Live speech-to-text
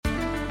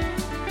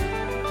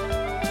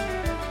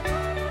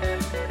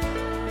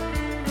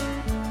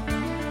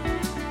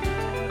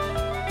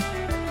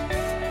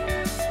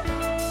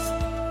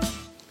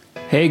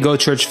Hey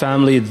GoChurch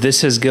family,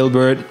 this is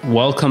Gilbert.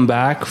 Welcome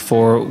back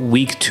for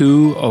week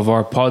 2 of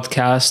our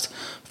podcast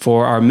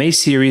for our May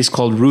series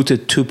called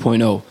Rooted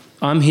 2.0.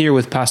 I'm here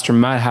with Pastor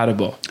Matt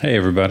Hadabo. Hey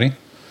everybody.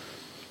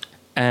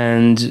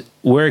 And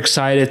we're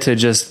excited to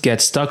just get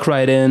stuck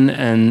right in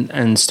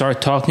and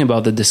start talking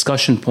about the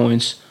discussion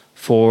points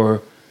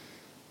for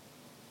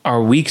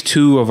our week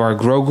 2 of our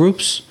grow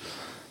groups.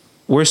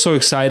 We're so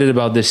excited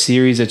about this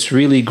series. It's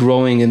really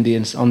growing on the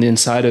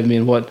inside of me,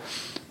 and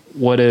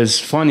what is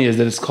funny is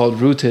that it's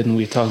called Rooted, and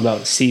we talked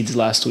about seeds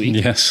last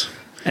week. Yes.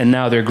 And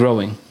now they're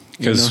growing.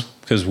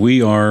 Because we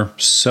are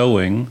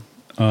sowing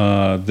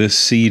this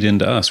seed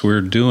into us. We're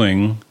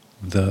doing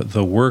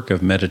the work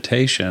of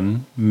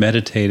meditation,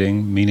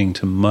 meditating, meaning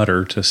to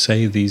mutter, to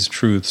say these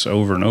truths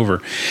over and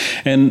over.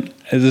 And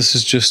this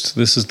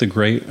is a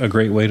great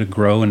way to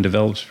grow and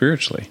develop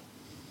spiritually.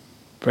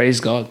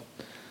 Praise God.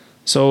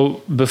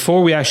 So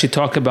before we actually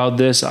talk about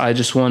this, I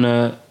just want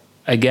to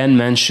again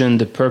mention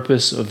the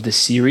purpose of this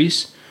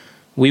series.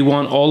 We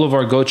want all of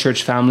our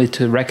GoChurch family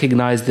to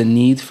recognize the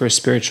need for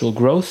spiritual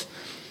growth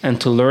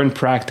and to learn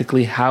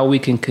practically how we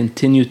can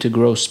continue to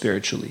grow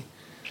spiritually.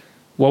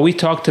 What we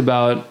talked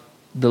about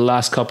the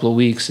last couple of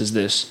weeks is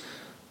this.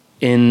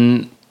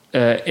 In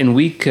the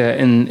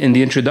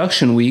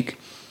introduction week,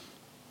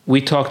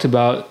 we talked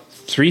about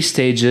 3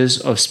 stages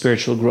of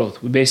spiritual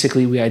growth.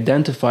 We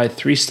identified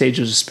 3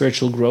 stages of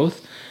spiritual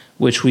growth,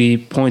 which we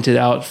pointed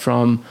out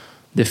from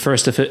the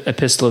first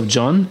epistle of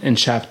John in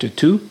chapter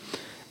 2.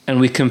 And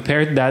we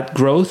compared that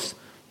growth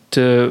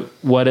to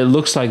what it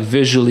looks like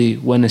visually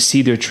when a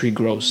cedar tree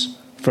grows,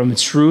 from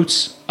its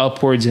roots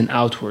upwards and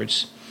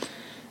outwards.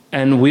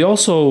 And we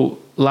also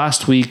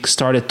last week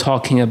started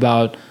talking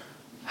about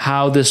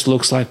how this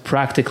looks like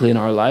practically in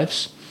our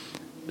lives.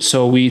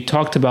 So we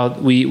talked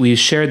about, we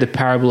shared the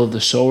parable of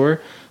the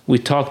sower. We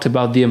talked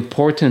about the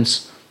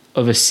importance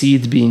of a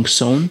seed being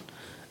sown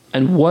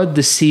and what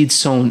the seed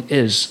sown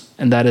is,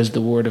 and that is the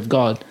Word of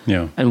God.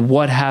 Yeah. And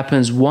what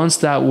happens once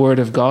that Word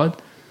of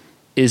God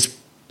is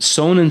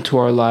sown into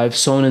our lives,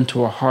 sown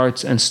into our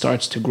hearts, and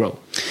starts to grow.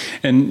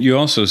 And you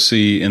also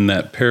see in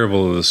that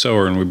parable of the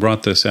sower, and we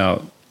brought this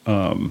out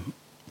from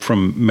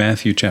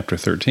Matthew chapter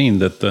 13,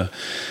 that the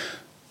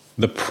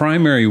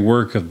primary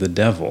work of the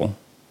devil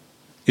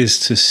is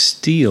to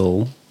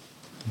steal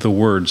the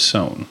word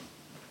sown.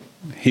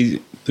 He's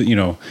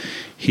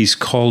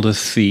called a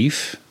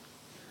thief.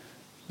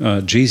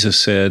 Jesus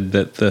said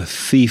that the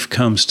thief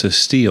comes to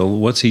steal.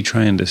 What's he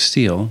trying to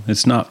steal?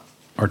 It's not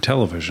our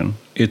television.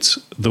 It's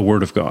the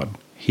Word of God.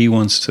 He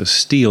wants to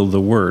steal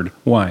the Word.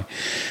 Why?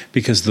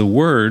 Because the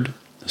Word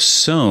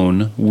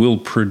sown will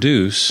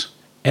produce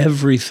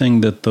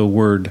everything that the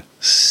Word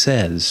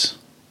says.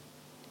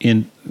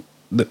 In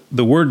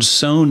the Word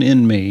sown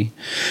in me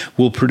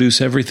will produce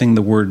everything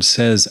the Word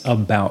says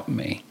about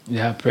me.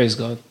 Yeah, praise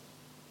God.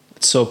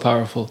 It's so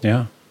powerful.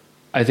 Yeah.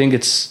 I think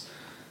it's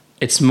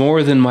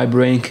more than my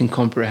brain can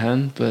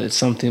comprehend, but it's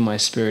something my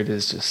spirit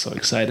is just so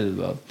excited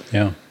about.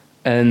 Yeah.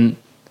 And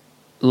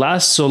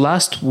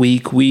last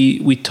week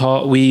we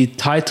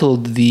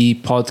titled the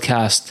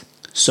podcast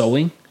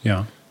Sowing.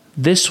 Yeah.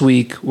 This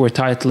week we're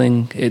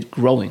titling it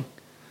Growing.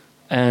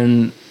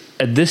 And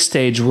at this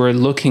stage we're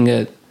looking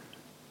at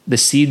the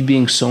seed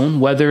being sown,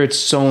 whether it's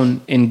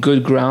sown in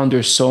good ground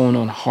or sown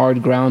on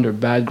hard ground or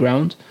bad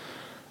ground,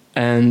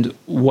 and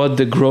what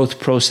the growth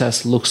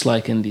process looks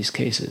like in these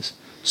cases.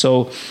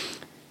 So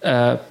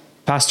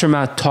Pastor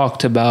Matt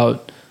talked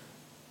about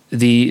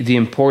the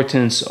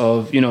importance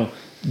of,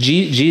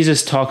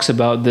 Jesus talks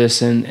about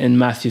this in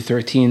Matthew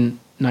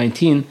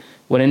 13:19.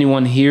 When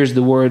anyone hears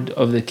the word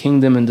of the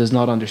kingdom and does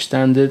not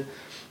understand it,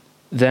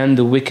 then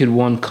the wicked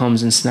one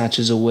comes and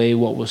snatches away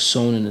what was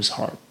sown in his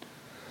heart.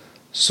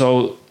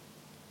 So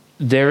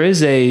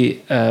there's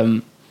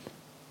an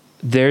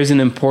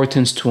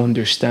importance to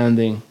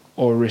understanding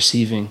or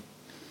receiving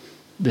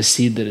the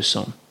seed that is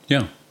sown.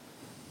 Yeah.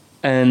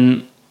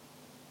 And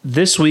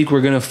this week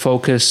we're going to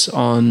focus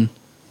on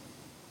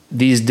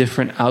these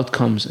different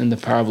outcomes in the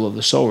parable of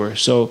the sower.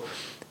 So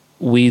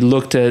we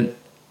looked at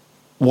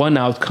one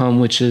outcome,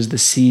 which is the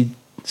seed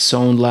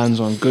sown lands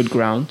on good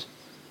ground.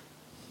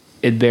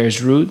 It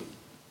bears root,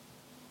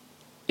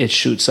 it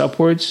shoots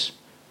upwards,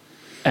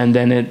 and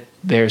then it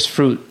bears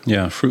fruit.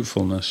 Yeah,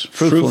 fruitfulness.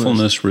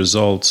 Fruitfulness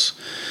results.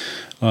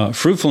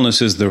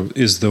 Fruitfulness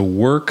is the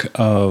work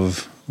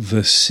of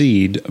the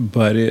seed,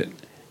 but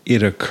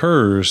it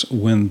occurs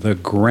when the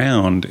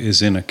ground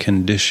is in a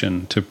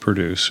condition to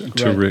produce,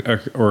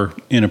 or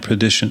in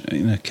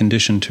a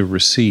condition to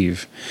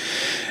receive.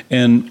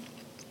 And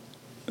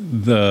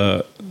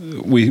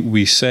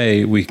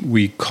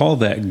we call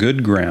that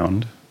good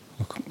ground,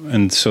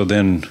 and so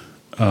then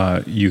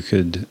you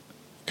could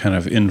kind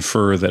of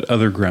infer that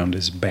other ground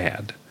is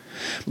bad.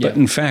 But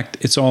in fact,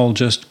 it's all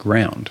just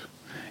ground.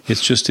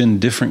 It's just in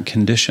different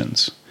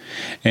conditions.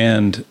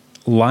 And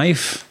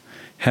life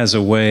has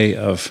a way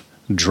of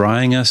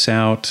drying us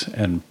out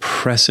and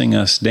pressing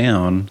us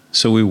down,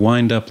 so we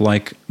wind up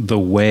like the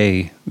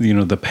way,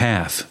 the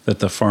path that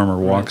the farmer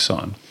walks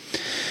on.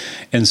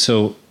 And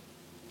so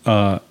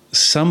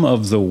some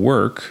of the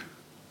work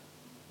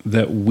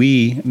that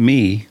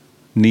me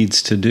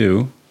needs to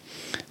do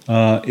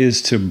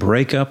is to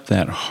break up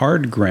that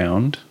hard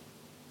ground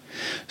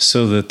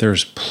so that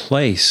there's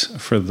place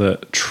for the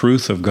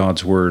truth of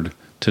God's word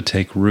to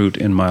take root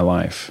in my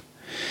life.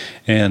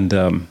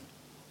 And,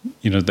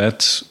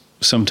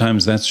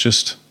 sometimes that's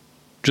just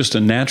a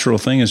natural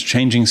thing, is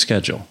changing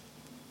schedule.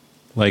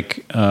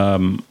 Like,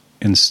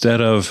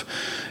 instead of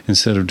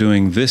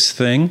doing this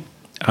thing,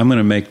 I'm going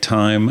to make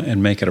time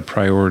and make it a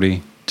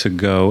priority to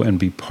go and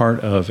be part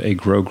of a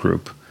grow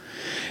group.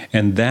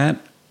 And that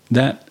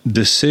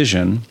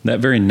decision,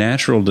 that very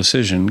natural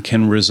decision,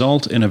 can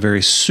result in a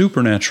very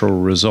supernatural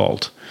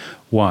result.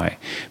 Why?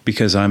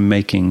 Because I'm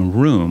making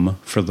room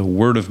for the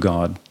Word of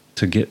God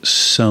to get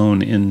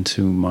sown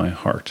into my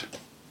heart.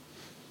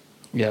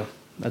 Yeah,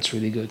 that's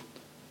really good.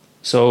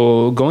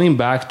 So going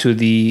back to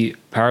the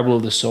parable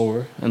of the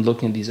sower and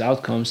looking at these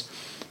outcomes,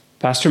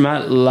 Pastor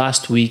Matt,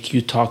 last week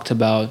you talked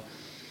about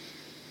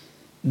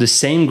the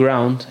same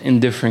ground in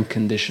different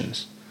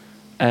conditions.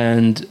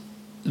 And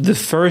the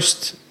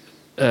first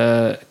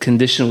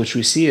condition which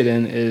we see it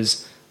in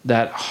is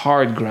that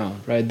hard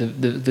ground, right?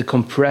 The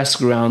compressed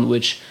ground,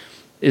 which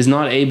is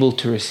not able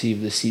to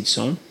receive the seed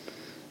sown.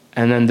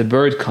 And then the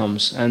bird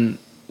comes, and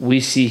we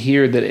see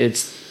here that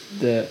it's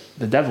the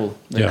devil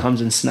that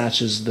comes and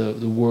snatches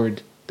the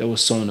word that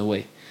was sown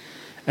away.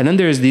 And then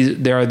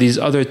there are these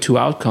other two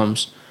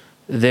outcomes.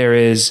 There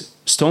is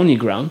stony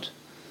ground,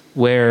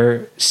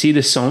 where seed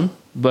is sown,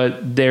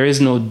 but there is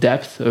no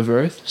depth of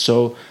earth,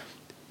 so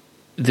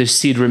the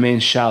seed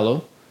remains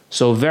shallow.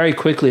 So very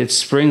quickly it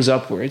springs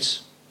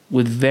upwards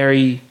with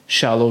very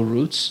shallow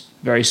roots,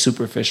 very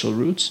superficial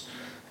roots,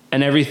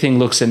 and everything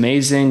looks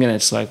amazing, and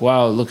it's like,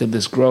 wow, look at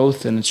this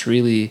growth, and it's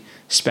really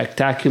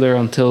spectacular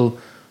until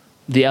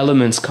the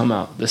elements come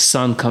out, the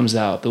sun comes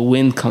out, the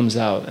wind comes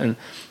out, and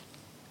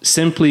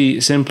simply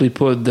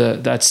put,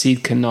 that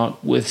seed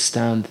cannot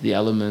withstand the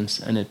elements,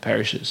 and it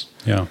perishes.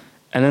 Yeah.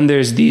 And then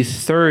there's the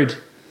third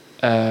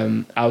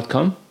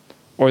outcome,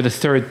 or the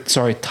third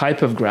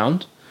type of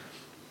ground,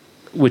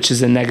 which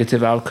is a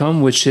negative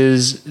outcome, which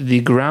is the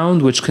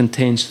ground which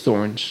contains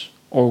thorns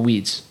or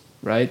weeds,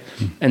 right?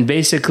 And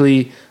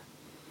basically,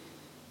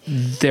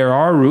 there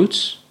are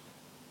roots,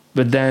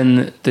 but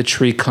then the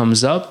tree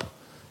comes up,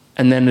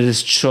 and then it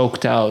is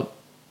choked out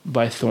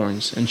by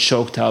thorns and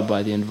choked out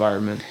by the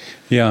environment.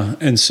 Yeah,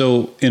 and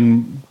so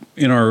in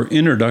our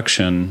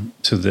introduction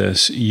to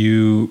this,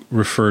 you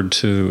referred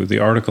to the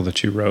article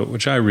that you wrote,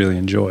 which I really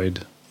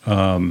enjoyed.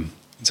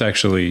 It's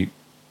actually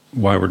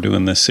why we're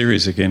doing this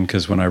series again,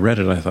 because when I read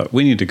it, I thought,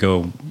 we need to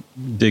go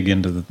dig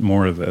into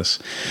more of this.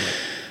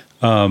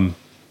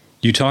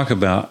 You talk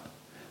about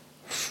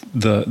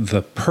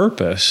the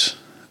purpose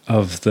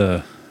of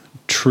the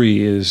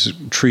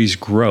tree's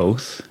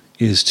growth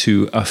is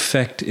to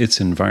affect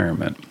its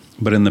environment.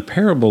 But in the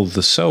parable of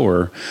the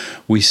sower,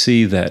 we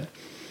see that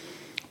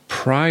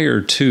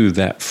prior to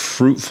that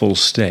fruitful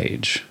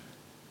stage,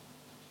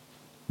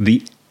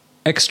 the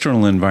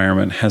external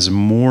environment has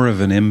more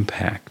of an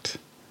impact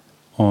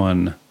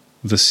on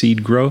the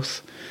seed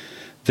growth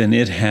than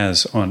it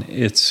has on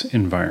its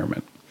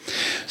environment.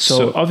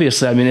 So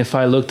obviously, I mean, if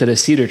I looked at a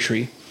cedar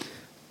tree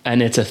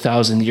and it's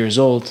 1,000 years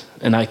old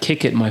and I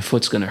kick it, my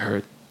foot's going to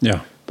hurt.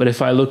 Yeah. But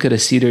if I look at a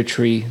cedar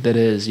tree that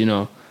is,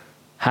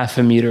 half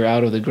a meter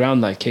out of the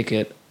ground, I kick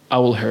it, I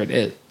will hurt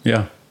it.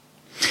 Yeah.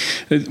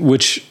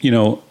 Which,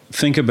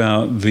 think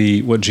about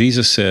what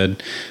Jesus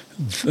said.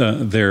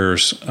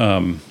 There's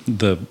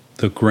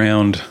the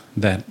ground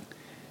that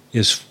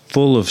is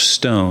full of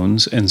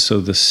stones, and so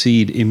the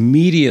seed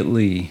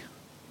immediately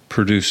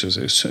produces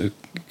it, so it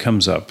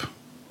comes up,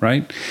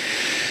 right?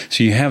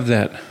 So you have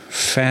that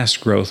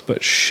fast growth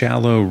but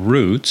shallow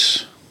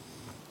roots.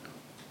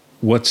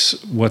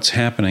 What's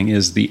happening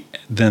is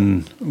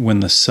then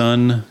when the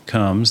sun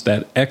comes,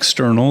 those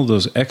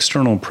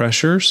external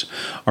pressures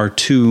are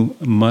too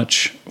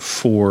much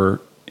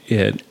for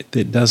it.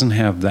 It doesn't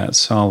have that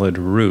solid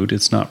root.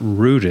 It's not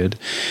rooted,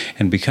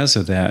 and because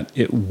of that,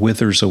 it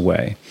withers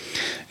away.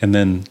 And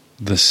then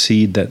the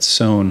seed that's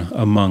sown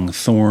among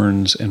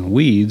thorns and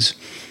weeds,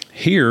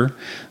 here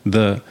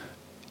the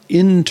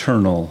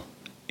internal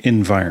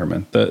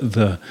environment,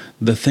 the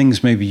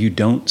things maybe you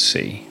don't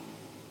see,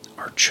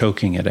 are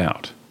choking it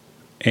out.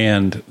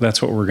 And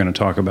that's what we're going to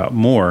talk about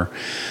more.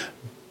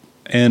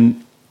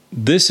 And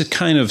this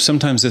is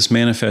sometimes this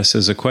manifests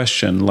as a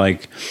question,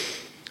 like,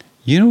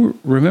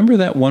 remember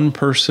that one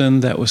person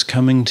that was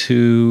coming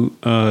to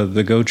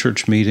the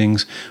GoChurch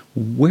meetings?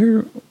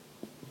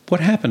 What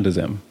happened to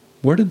them?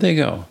 Where did they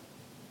go?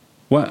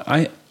 Well,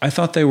 I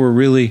thought they were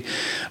really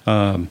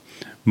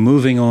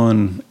moving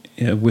on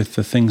with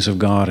the things of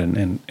God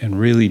and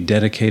really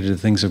dedicated to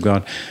the things of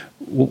God.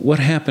 What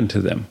happened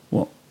to them?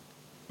 Well,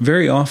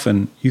 very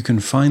often you can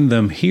find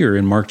them here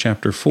in Mark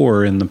chapter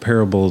 4 in the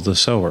parable of the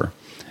sower.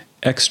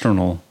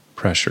 External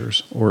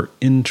pressures or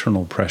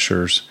internal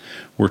pressures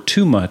were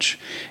too much,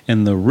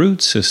 and the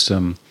root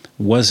system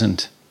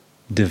wasn't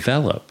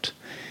developed.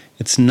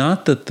 It's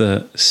not that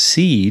the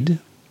seed,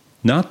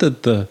 not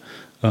that the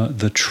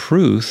the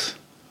truth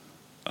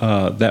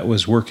that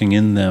was working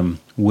in them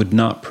would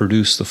not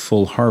produce the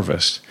full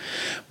harvest.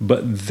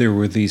 But there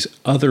were these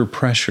other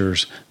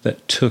pressures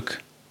that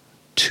took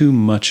too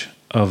much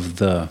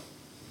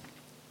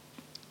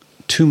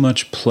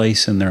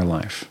place in their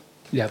life.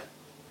 Yeah.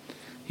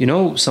 You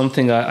know,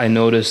 something I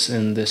notice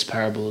in this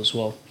parable as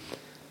well.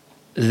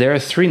 There are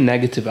 3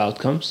 negative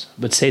outcomes,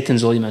 but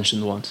Satan's only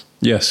mentioned once.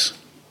 Yes.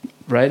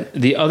 Right?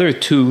 The other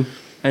 2,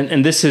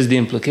 and this is the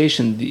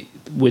implication,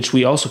 which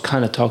we also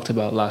kind of talked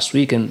about last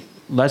week, and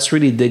let's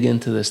really dig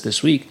into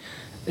this week,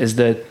 is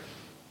that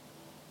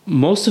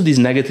most of these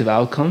negative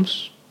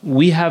outcomes,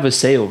 we have a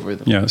say over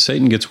them. Yeah,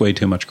 Satan gets way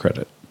too much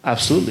credit.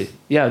 Absolutely.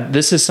 Yeah,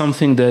 this is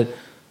something that,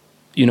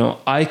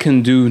 I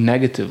can do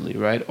negatively,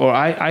 right? Or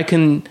I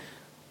can,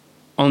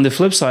 on the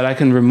flip side, I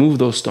can remove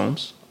those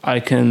stones. I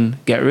can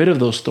get rid of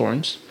those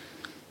thorns.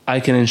 I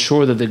can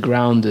ensure that the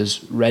ground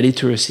is ready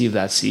to receive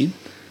that seed.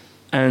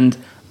 And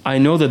I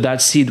know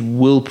that seed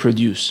will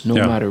produce no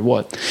matter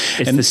what.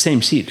 It's the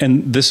same seed.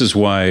 And this is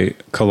why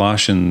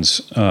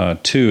Colossians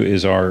 2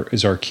 is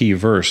our key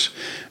verse,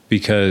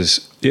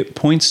 because it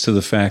points to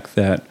the fact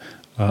that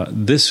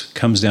this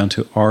comes down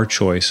to our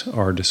choice,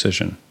 our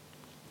decision.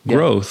 Yeah.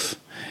 Growth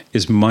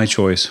is my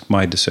choice,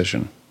 my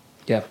decision.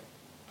 Yeah.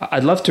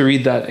 I'd love to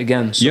read that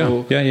again.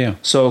 So, yeah.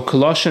 So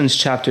Colossians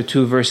chapter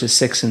 2, verses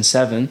 6 and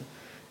 7.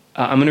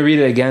 I'm going to read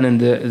it again in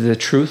the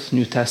Truth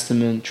New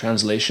Testament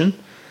translation.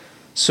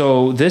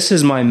 So this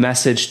is my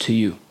message to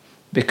you.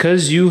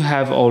 Because you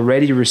have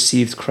already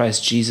received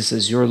Christ Jesus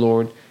as your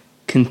Lord,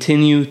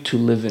 continue to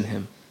live in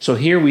him. So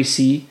here we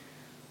see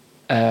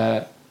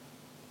an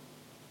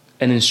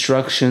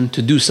instruction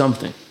to do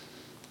something.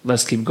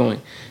 Let's keep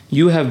going.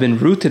 You have been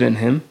rooted in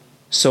him,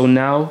 so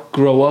now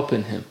grow up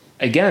in him.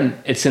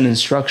 Again, it's an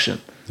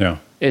instruction. Yeah.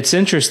 It's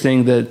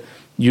interesting that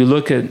you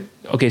look at,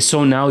 okay,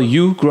 so now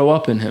you grow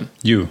up in him.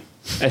 You.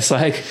 It's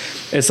like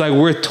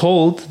we're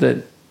told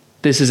that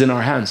this is in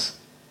our hands.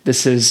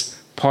 This is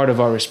part of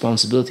our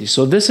responsibility.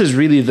 So this is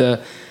really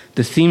the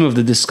theme of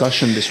the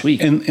discussion this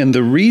week. And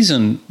the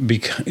reason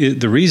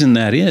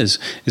that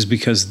is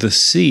because the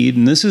seed,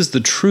 and this is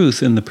the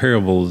truth in the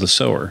parable of the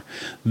sower,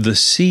 the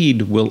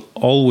seed will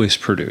always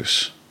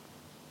produce.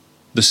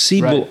 The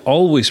seed will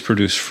always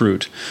produce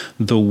fruit.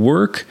 The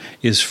work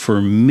is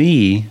for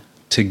me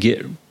to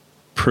get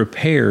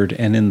prepared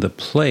and in the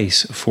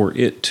place for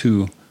it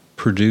to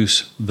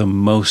produce the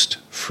most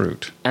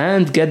fruit.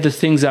 And get the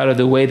things out of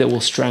the way that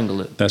will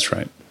strangle it. That's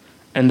right.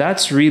 And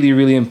that's really,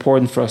 really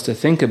important for us to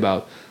think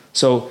about.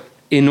 So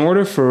in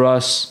order for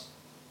us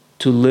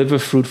to live a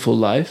fruitful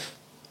life,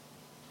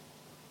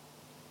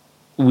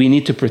 we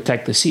need to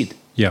protect the seed.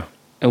 Yeah.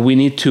 And we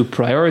need to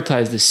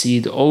prioritize the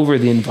seed over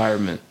the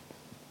environment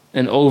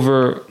and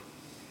over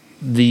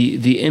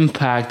the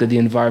impact that the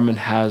environment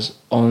has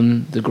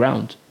on the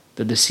ground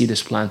that the seed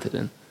is planted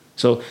in.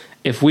 So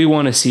if we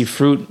want to see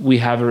fruit, we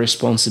have a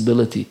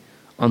responsibility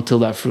until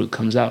that fruit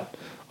comes out.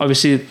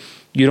 Obviously,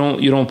 you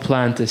don't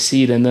plant a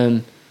seed and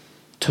then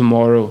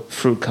tomorrow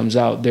fruit comes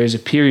out. There's a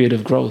period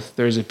of growth.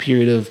 There's a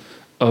period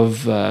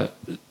of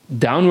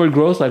downward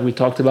growth, like we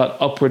talked about,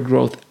 upward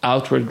growth,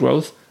 outward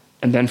growth,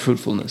 and then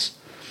fruitfulness.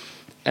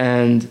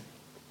 And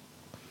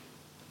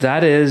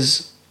that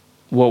is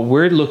what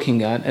we're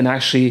looking at. And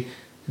actually,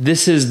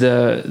 this is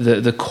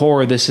the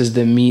core, this is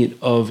the meat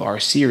of our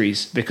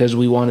series, because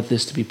we wanted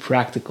this to be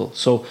practical.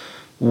 So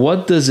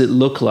what does it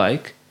look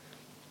like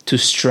to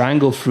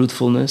strangle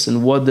fruitfulness,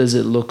 and what does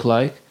it look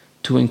like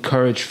to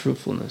encourage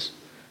fruitfulness?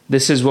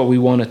 This is what we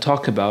want to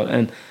talk about.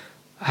 And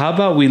how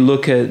about we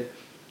look at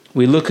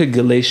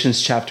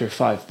Galatians chapter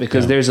 5,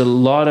 because there's a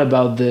lot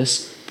about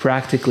this,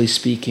 practically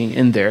speaking,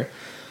 in there.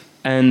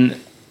 And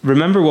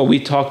remember what we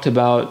talked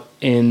about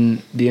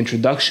in the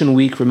introduction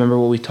week, remember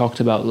what we talked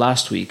about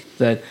last week,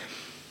 that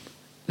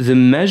the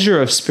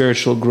measure of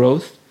spiritual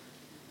growth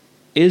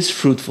is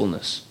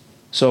fruitfulness.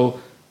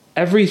 So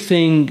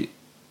everything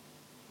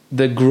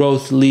the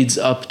growth leads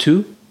up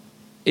to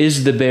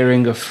is the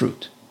bearing of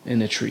fruit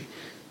in a tree.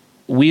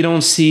 We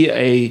don't see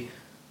a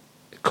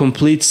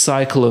complete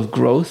cycle of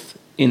growth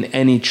in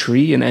any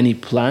tree, in any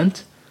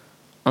plant,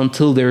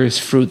 until there is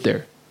fruit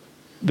there,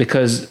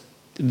 because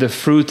the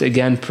fruit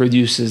again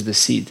produces the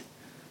seed.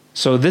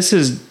 So this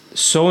is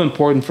so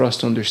important for us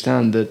to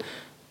understand that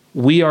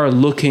we are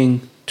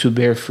looking to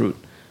bear fruit.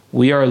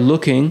 We are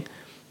looking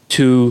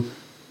to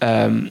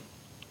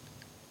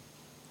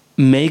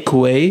make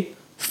way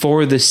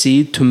for the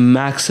seed to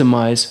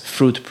maximize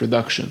fruit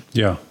production.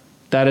 Yeah.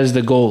 That is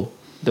the goal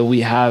that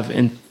we have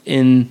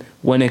in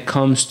when it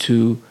comes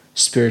to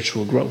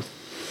spiritual growth.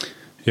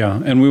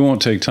 Yeah, and we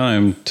won't take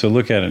time to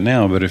look at it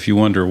now, but if you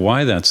wonder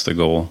why that's the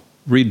goal,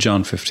 read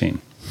John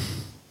 15.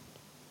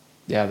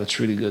 Yeah, that's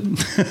really good.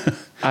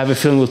 I have a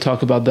feeling we'll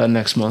talk about that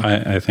next month.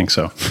 I think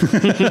so.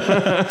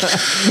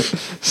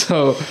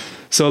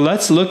 So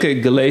let's look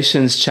at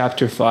Galatians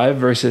chapter 5,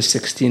 verses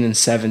 16 and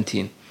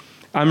 17.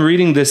 I'm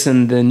reading this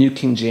in the New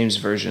King James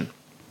Version.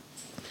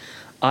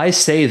 I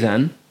say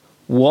then,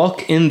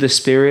 walk in the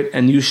Spirit,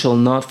 and you shall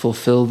not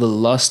fulfill the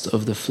lust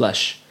of the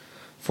flesh.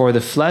 For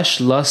the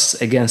flesh lusts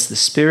against the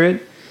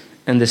spirit,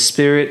 and the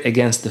spirit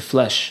against the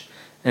flesh.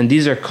 And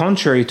these are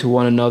contrary to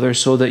one another,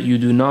 so that you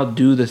do not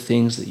do the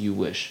things that you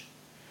wish.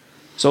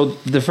 So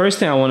the first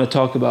thing I want to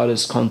talk about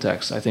is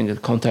context. I think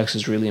that context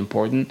is really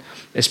important,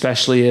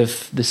 especially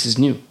if this is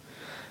new.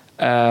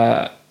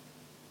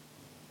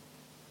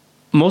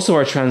 Most of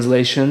our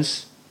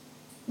translations,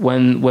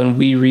 when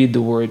we read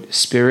the word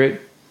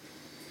spirit,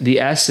 the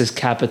S is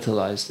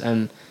capitalized.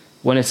 And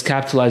when it's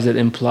capitalized, it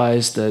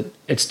implies that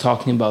it's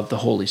talking about the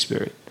Holy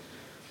Spirit.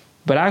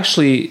 But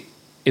actually,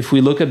 if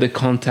we look at the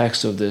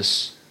context of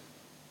this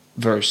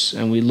verse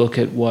and we look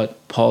at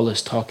what Paul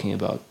is talking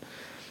about,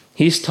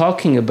 he's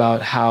talking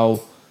about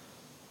how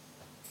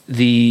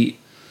the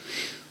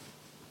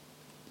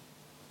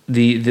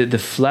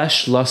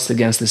flesh lusts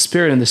against the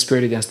spirit and the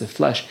spirit against the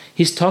flesh.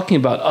 He's talking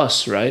about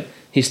us, right?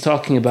 He's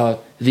talking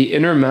about the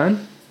inner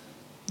man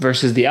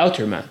versus the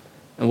outer man,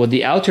 and what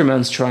the outer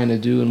man's trying to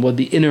do and what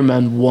the inner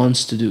man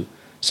wants to do.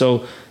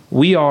 So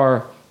we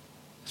are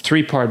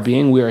three-part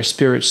being. We are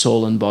spirit,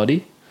 soul, and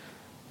body.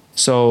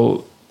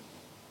 So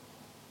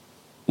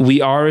we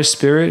are a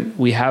spirit,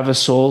 we have a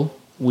soul,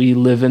 we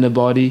live in a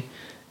body.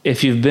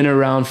 If you've been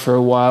around for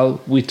a while,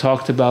 we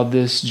talked about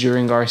this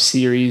during our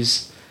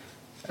series.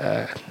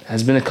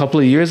 Has been a couple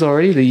of years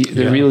already,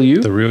 the Real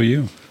You. The Real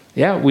You.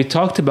 Yeah, we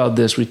talked about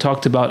this. We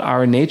talked about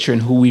our nature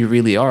and who we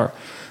really are.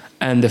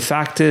 And the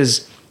fact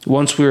is,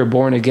 once we were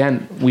born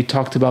again, we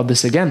talked about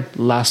this again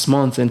last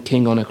month in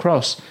King on a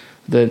Cross,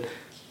 that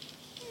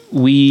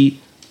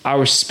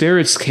our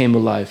spirits came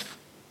alive.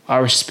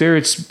 Our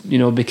spirits,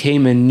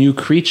 became a new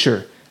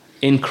creature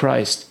in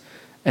Christ.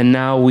 And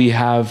now we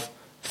have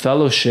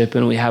fellowship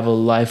and we have a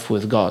life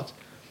with God.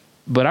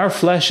 But our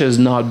flesh is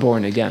not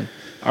born again.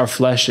 Our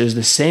flesh is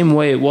the same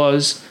way it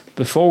was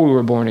before we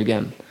were born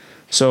again.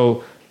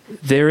 So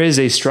there is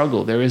a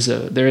struggle. There is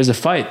a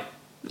fight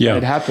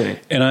happening.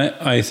 And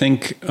I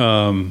think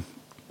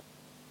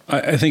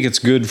I think it's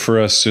good for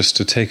us just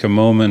to take a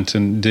moment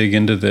and dig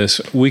into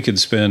this. We could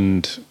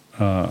spend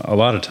a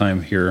lot of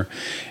time here,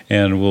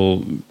 and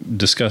we'll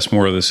discuss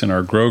more of this in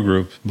our Grow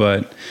group.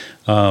 But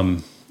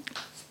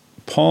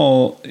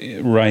Paul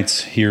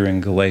writes here in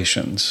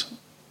Galatians,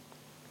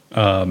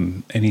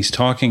 and he's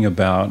talking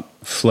about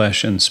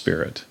flesh and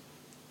spirit.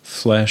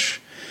 Flesh,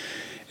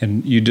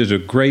 and you did a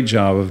great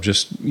job of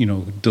just,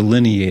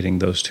 delineating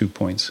those 2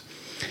 points.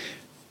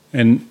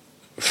 And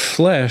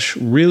flesh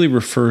really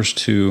refers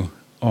to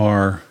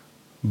our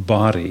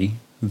body,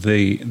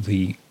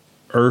 the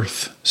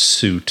earth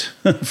suit,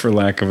 for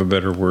lack of a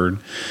better word,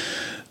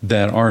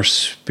 that our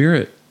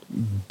spirit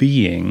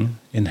being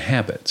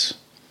inhabits.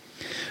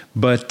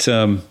 But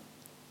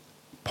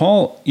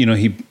Paul,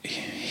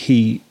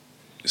 he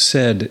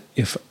said,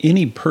 if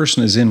any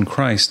person is in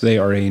Christ, they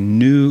are a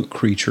new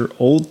creature.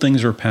 Old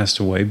things are passed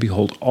away.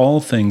 Behold,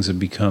 all things have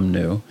become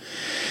new.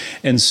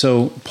 And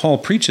so Paul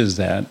preaches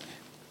that.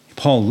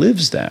 Paul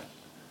lives that.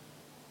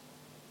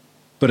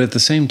 But at the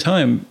same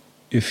time,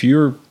 if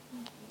you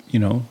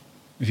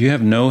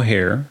have no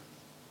hair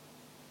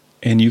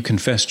and you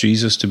confess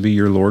Jesus to be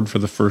your Lord for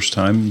the first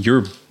time,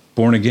 you're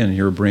born again.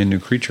 You're a brand new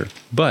creature.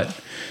 But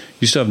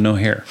you still have no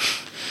hair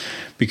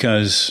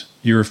because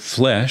your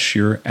flesh,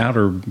 your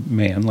outer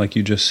man, like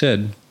you just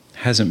said,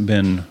 hasn't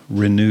been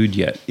renewed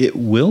yet. It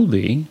will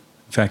be. In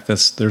fact,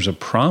 there's a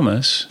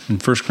promise in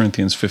 1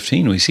 Corinthians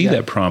 15. We see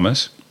that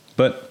promise.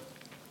 But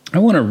I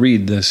want to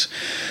read this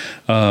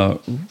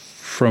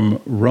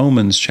from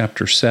Romans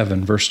chapter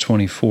 7, verse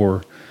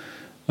 24.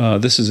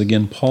 This is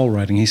again Paul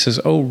writing. He says,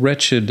 "O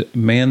wretched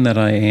man that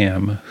I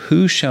am,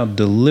 who shall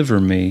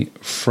deliver me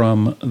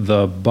from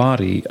the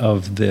body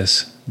of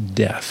this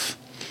death?"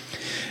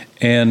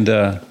 And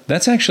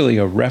that's actually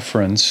a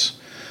reference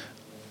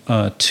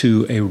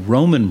to a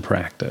Roman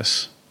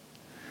practice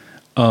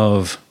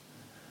of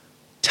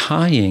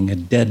tying a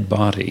dead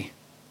body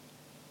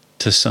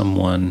to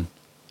someone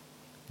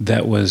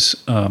that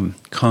was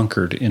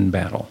conquered in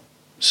battle.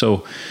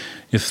 So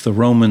if the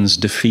Romans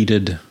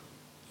defeated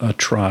a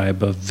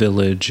tribe, a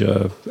village,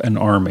 an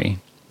army,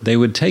 they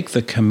would take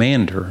the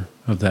commander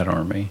of that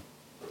army,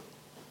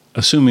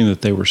 assuming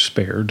that they were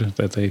spared,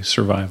 that they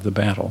survived the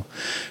battle,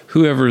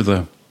 whoever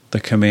the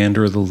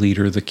commander, the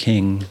leader, the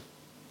king,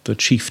 the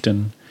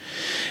chieftain,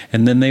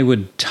 and then they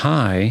would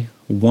tie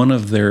one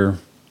of their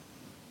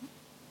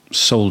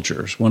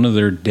soldiers, one of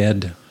their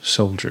dead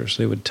soldiers.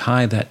 They would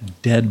tie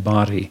that dead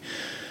body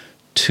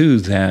to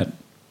that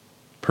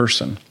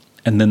person,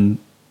 and then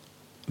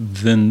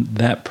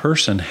that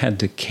person had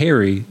to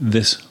carry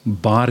this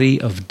body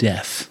of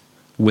death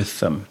with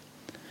them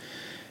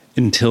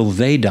until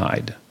they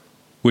died,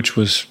 which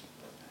was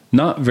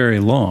not very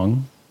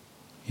long.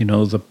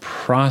 The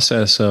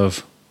process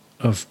of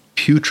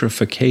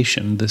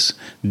putrefaction, this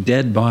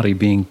dead body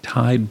being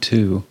tied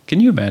to.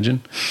 Can you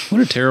imagine? What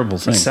a terrible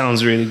thing. It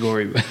sounds really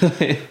gory.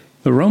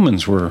 The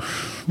Romans were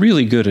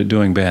really good at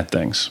doing bad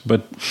things,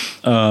 but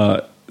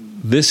the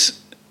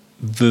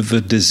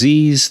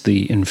disease,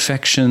 the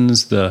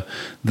infections, the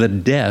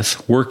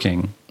death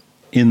working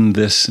in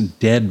this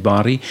dead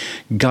body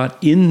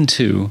got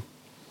into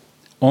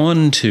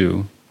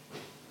onto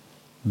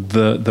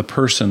the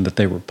person that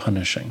they were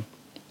punishing.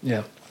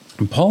 Yeah.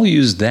 And Paul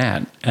used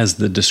that as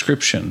the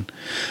description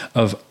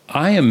of,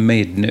 I am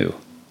made new.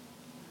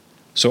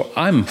 So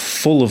I'm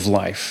full of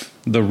life,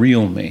 the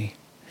real me.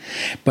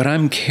 But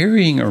I'm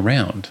carrying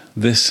around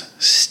this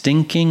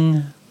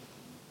stinking,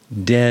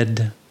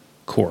 dead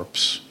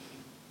corpse.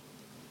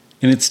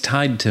 And it's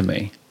tied to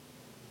me.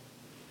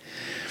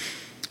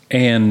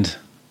 And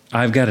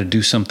I've got to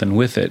do something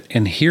with it.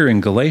 And here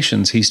in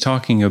Galatians, he's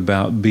talking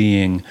about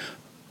being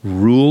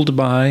ruled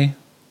by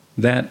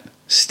that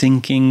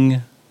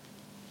stinking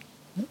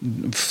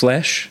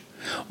flesh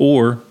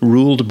or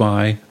ruled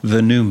by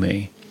the new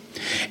me.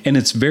 And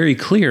it's very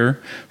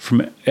clear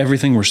from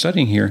everything we're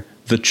studying here,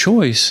 the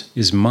choice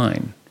is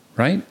mine,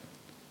 right?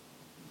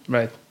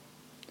 Right.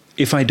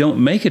 If I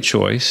don't make a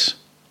choice,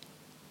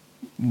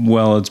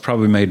 well, it's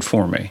probably made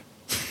for me,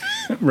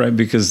 right?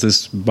 Because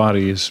this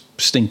body is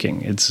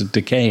stinking, it's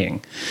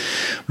decaying.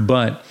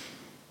 But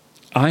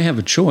I have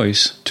a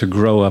choice to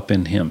grow up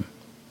in him.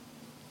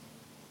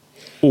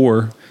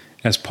 Or,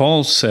 as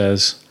Paul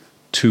says,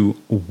 to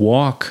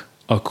walk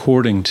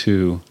according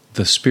to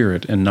the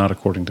Spirit and not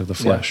according to the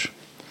flesh. Yeah.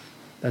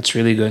 That's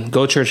really good.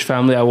 GoChurch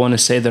family, I want to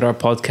say that our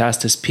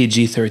podcast is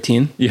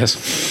PG-13.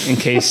 Yes. In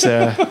case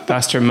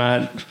Pastor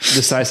Matt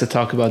decides to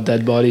talk about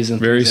dead bodies.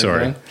 And very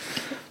sorry. Like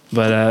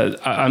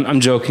but I'm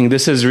joking.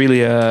 This is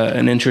really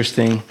an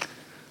interesting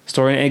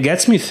story. And it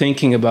gets me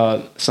thinking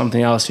about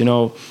something else. You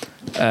know,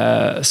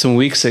 some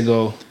weeks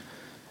ago,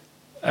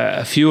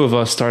 a few of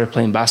us started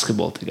playing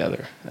basketball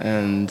together.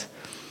 And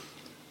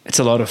it's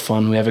a lot of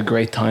fun. We have a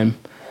great time.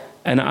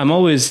 And I'm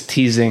always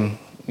teasing,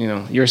 you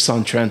know, your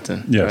son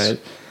Trenton, yes. right?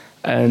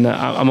 And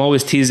I'm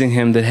always teasing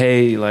him that,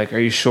 hey, like, are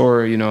you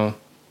sure, you know,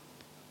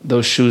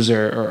 those shoes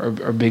are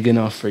big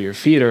enough for your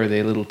feet, or are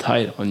they a little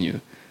tight on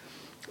you?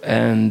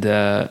 And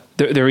the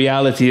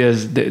reality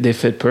is they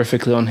fit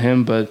perfectly on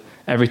him, but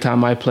every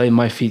time I play,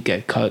 my feet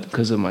get cut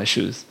because of my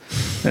shoes.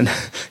 And,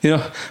 you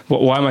know,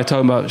 why am I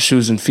talking about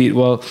shoes and feet?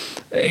 Well,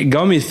 it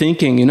got me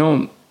thinking, you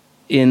know,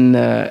 in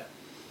the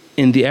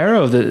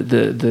era of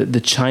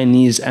the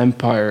Chinese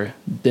Empire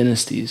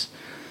dynasties,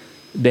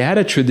 they had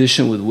a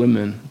tradition with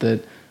women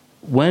that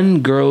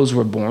when girls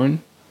were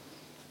born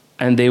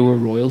and they were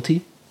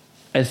royalty,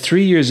 at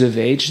 3 years of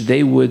age,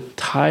 they would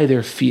tie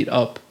their feet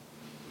up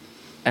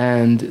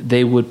and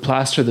they would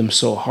plaster them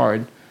so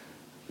hard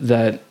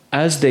that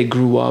as they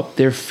grew up,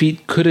 their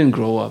feet couldn't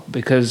grow up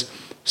because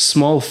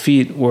small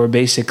feet were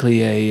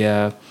basically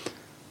a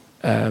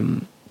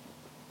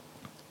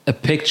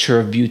picture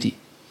of beauty,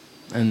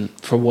 and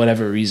for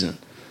whatever reason.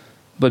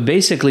 But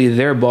basically,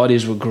 their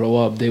bodies would grow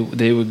up.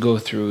 They would go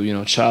through, you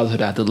know,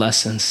 childhood,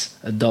 adolescence,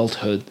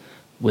 adulthood,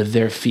 with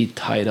their feet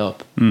tied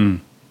up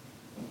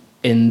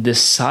in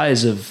this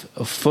size of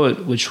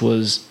foot, which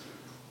was,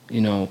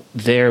 you know,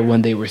 there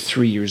when they were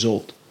 3 years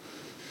old.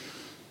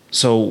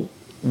 So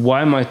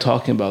why am I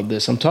talking about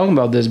this? I'm talking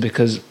about this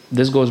because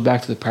this goes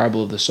back to the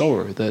parable of the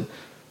sower, that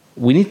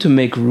we need to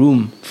make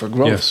room for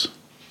growth. Yes.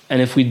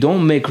 And if we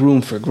don't make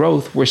room for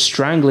growth, we're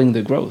strangling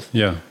the growth.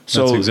 Yeah,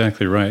 that's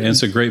exactly right. And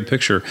it's a great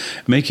picture.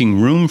 Making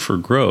room for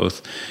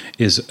growth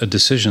is a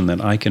decision that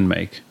I can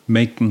make.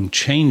 Making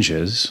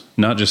changes,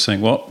 not just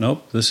saying, well,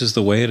 nope, this is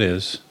the way it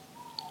is.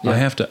 Yeah. I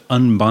have to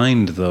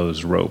unbind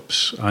those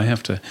ropes. I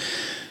have to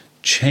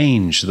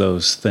change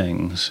those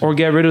things. Or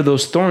get rid of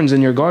those thorns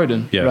in your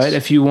garden, yes. right?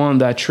 If you want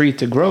that tree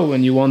to grow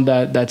and you want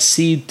that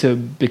seed to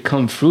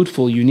become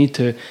fruitful, you need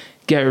to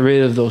get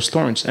rid of those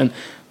thorns. And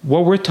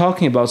what we're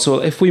talking about,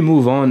 so if we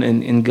move on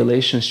in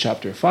Galatians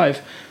chapter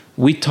 5,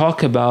 we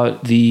talk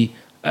about the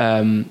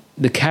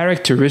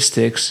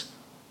characteristics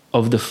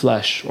of the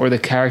flesh, or the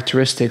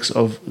characteristics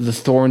of the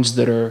thorns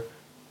that are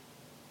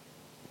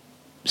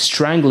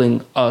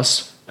strangling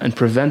us and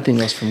preventing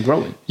us from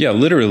growing. Yeah,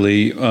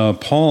 literally,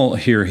 Paul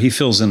here, he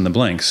fills in the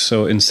blanks.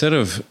 So instead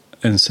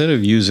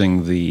of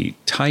using the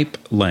type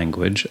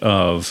language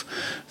of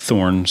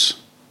thorns,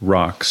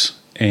 rocks,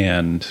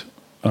 and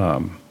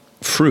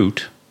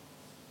fruit.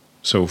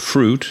 So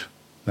fruit,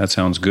 that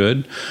sounds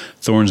good.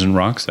 Thorns and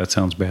rocks, that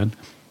sounds bad.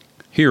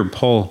 Here,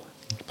 Paul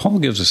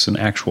gives us an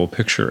actual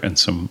picture and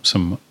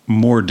some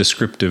more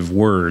descriptive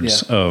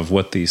words of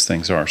what these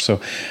things are.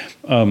 So,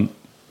 why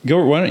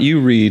don't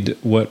you read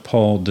what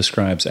Paul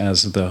describes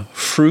as the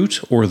fruit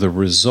or the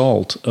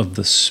result of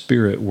the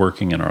Spirit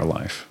working in our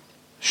life?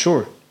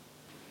 Sure.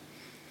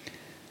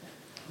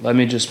 Let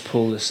me just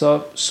pull this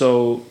up.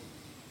 So,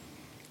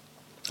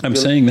 I'm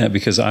saying that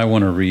because I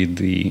want to read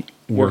the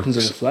workings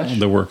of the flesh.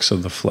 The works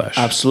of the flesh.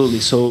 Absolutely.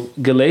 So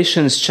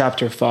Galatians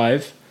chapter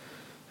 5,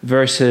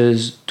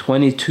 verses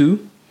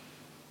 22.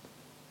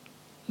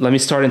 Let me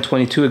start in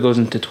 22. It goes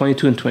into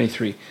 22 and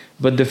 23.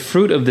 But the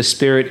fruit of the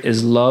Spirit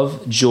is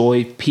love,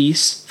 joy,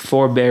 peace,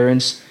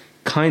 forbearance,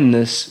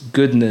 kindness,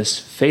 goodness,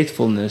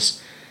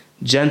 faithfulness,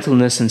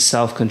 gentleness, and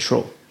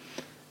self-control.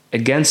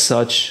 Against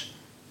such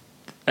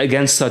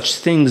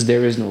things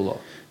there is no law.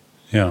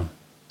 Yeah.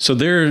 So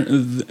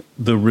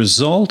the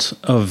result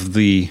of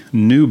the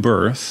new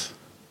birth,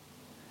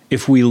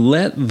 if we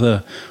let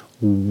the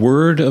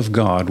Word of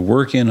God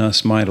work in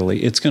us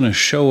mightily, it's going to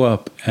show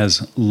up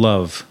as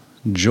love,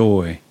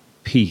 joy,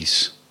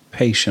 peace,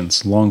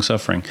 patience,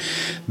 long-suffering.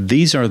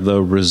 These are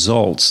the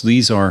results.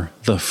 These are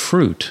the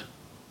fruit.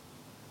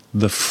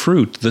 The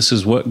fruit, this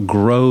is what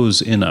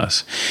grows in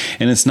us.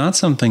 And it's not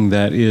something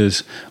that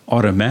is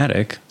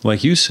automatic.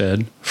 Like you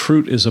said,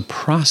 fruit is a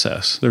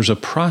process. There's a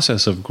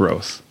process of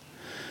growth.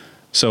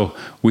 So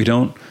we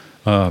don't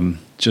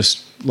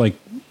just like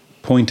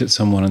point at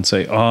someone and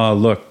say,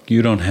 look,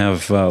 you don't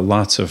have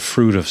lots of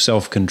fruit of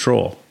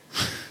self-control.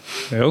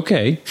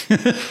 Okay.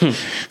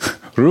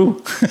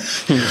 Rue.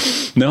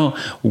 No.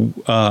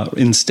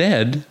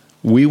 Instead,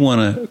 we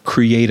want to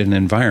create an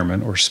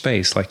environment or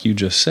space, like you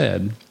just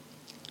said.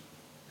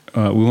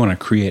 We want to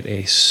create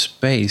a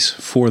space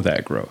for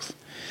that growth.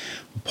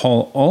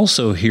 Paul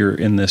also here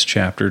in this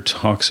chapter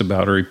talks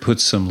about, or he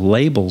puts some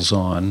labels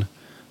on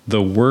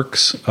the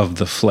works of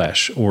the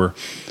flesh, or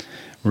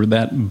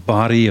that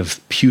body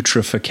of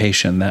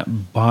putrefaction,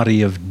 that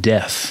body of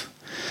death.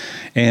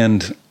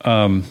 And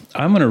I'm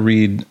going to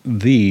read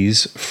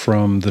these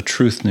from the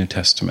Truth New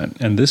Testament.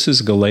 And this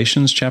is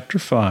Galatians chapter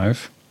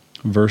 5,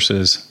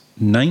 verses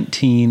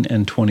 19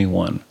 and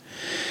 21.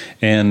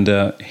 And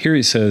here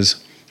he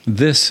says,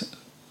 this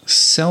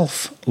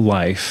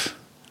self-life,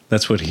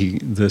 that's what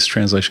this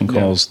translation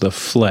calls the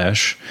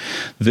flesh,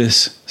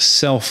 this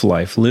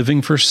self-life,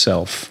 living for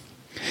self,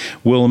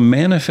 will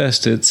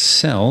manifest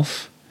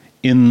itself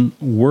in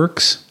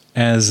works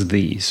as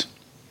these: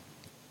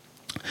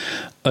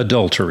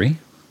 adultery,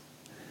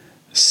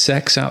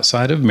 sex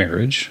outside of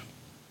marriage,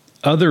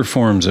 other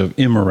forms of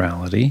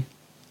immorality,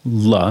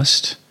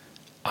 lust,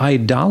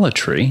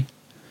 idolatry,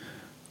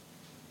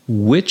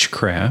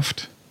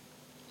 witchcraft.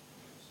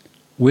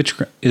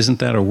 Isn't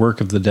that a work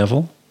of the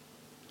devil?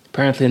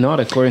 Apparently not,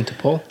 according to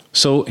Paul.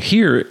 So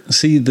here,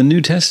 see, the New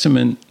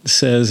Testament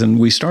says, and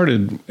we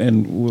started,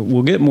 and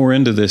we'll get more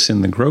into this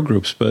in the grow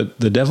groups, but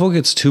the devil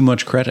gets too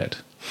much credit.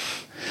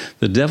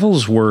 The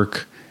devil's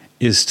work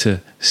is to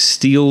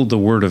steal the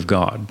word of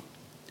God.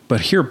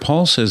 But here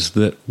Paul says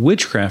that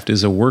witchcraft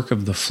is a work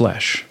of the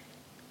flesh.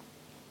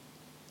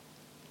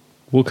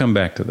 We'll come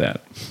back to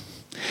that.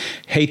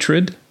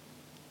 Hatred,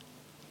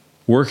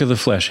 work of the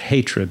flesh,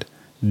 hatred,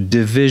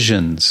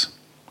 divisions,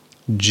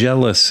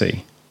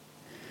 jealousy,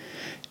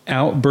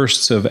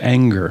 outbursts of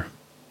anger.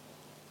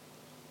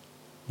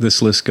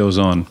 This list goes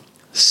on.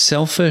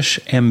 Selfish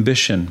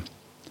ambition,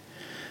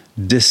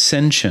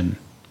 dissension.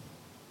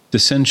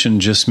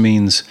 Dissension just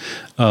means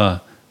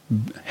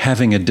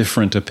having a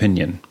different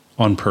opinion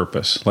on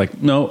purpose.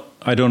 Like, no,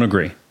 I don't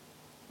agree.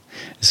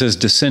 It says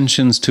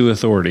dissensions to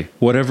authority.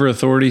 Whatever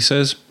authority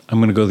says, I'm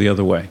going to go the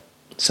other way.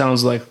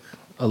 Sounds like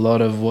a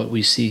lot of what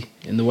we see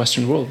in the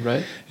Western world,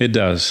 right? It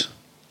does.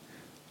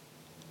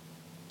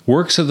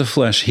 Works of the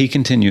flesh, he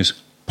continues,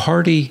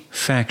 party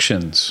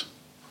factions.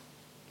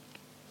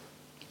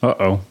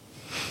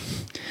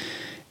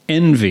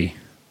 Envy,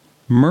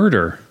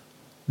 murder,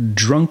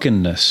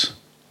 drunkenness,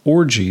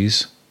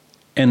 orgies,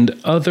 and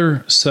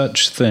other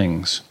such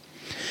things.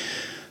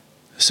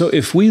 So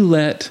if we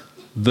let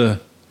the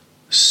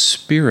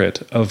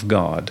Spirit of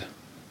God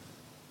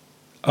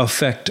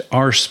affect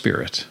our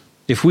spirit,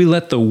 if we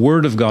let the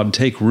Word of God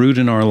take root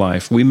in our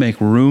life, we make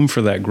room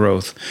for that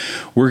growth,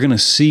 we're going to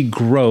see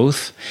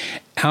growth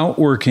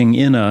outworking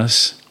in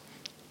us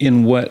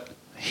in what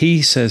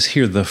he says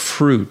here, the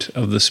fruit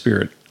of the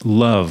Spirit: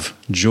 love,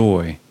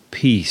 joy,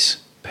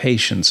 peace,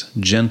 patience,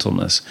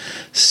 gentleness,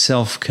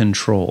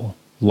 self-control,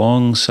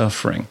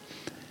 long-suffering.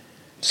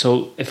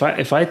 So if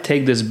I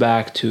take this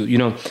back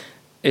to,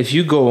 if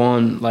you go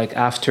on, like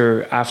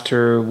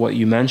after what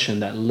you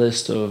mentioned, that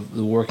list of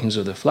the workings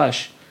of the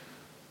flesh,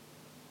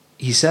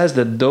 he says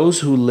that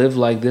those who live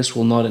like this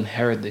will not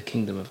inherit the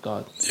kingdom of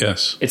God.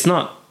 Yes. It's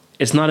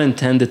not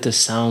intended to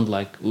sound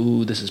like,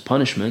 ooh, this is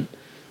punishment.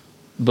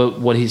 But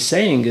what he's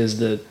saying is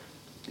that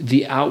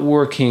the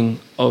outworking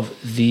of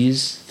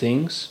these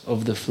things,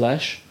 of the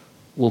flesh,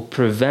 will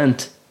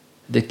prevent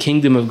the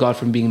kingdom of God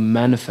from being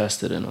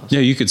manifested in us.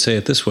 Yeah, you could say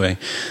it this way.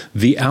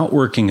 The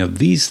outworking of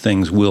these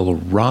things will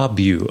rob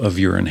you of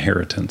your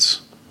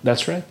inheritance.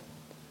 That's right.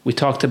 We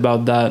talked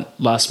about that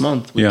last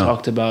month. We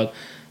talked about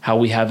how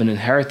we have an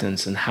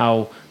inheritance and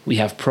how we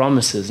have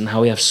promises and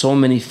how we have so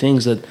many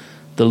things that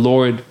the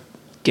Lord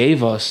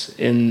gave us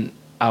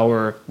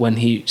when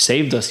he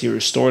saved us, he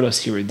restored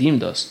us, he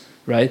redeemed us,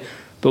 right?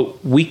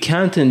 But we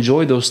can't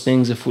enjoy those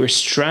things if we're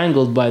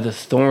strangled by the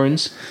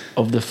thorns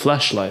of the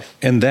flesh life.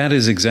 And that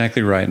is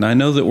exactly right. And I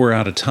know that we're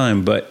out of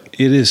time, but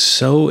it is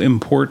so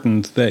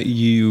important that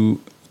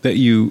you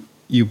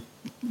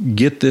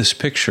get this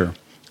picture.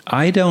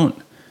 I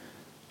don't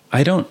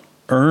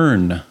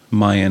earn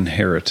my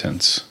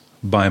inheritance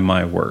by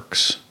my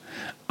works.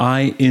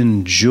 I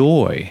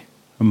enjoy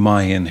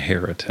my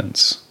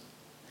inheritance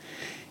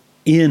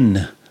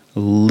in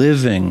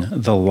living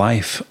the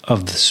life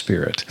of the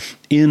Spirit,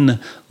 in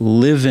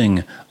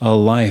living a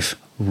life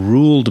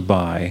ruled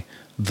by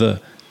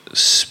the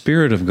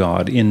Spirit of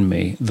God in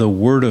me, the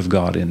Word of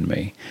God in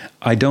me.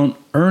 I don't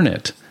earn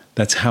it.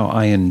 That's how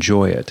I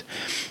enjoy it.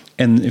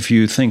 And if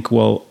you think,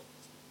 well,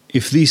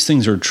 if these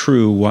things are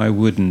true, why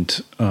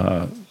wouldn't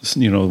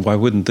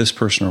this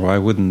person or why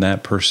wouldn't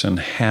that person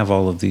have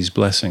all of these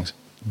blessings?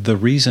 The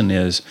reason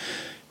is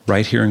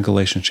right here in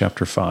Galatians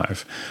chapter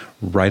 5,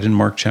 right in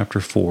Mark chapter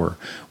 4,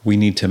 we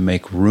need to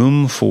make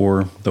room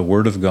for the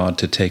Word of God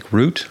to take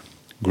root,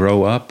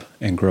 grow up,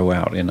 and grow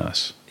out in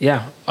us.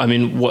 Yeah. I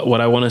mean,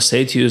 what I want to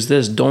say to you is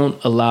this: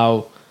 don't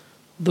allow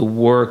the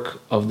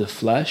work of the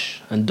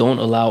flesh and don't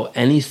allow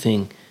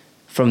anything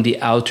from the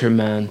outer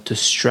man to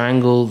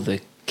strangle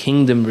the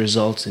kingdom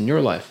results in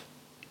your life.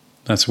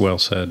 That's well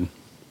said.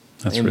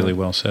 That's Amen. really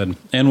well said.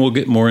 And we'll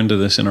get more into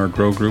this in our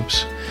grow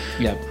groups.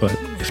 Yeah. But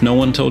if no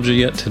one told you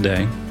yet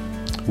today,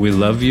 we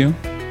love you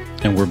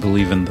and we're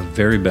believing the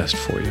very best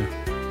for you.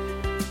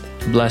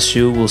 Bless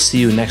you. We'll see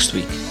you next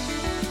week.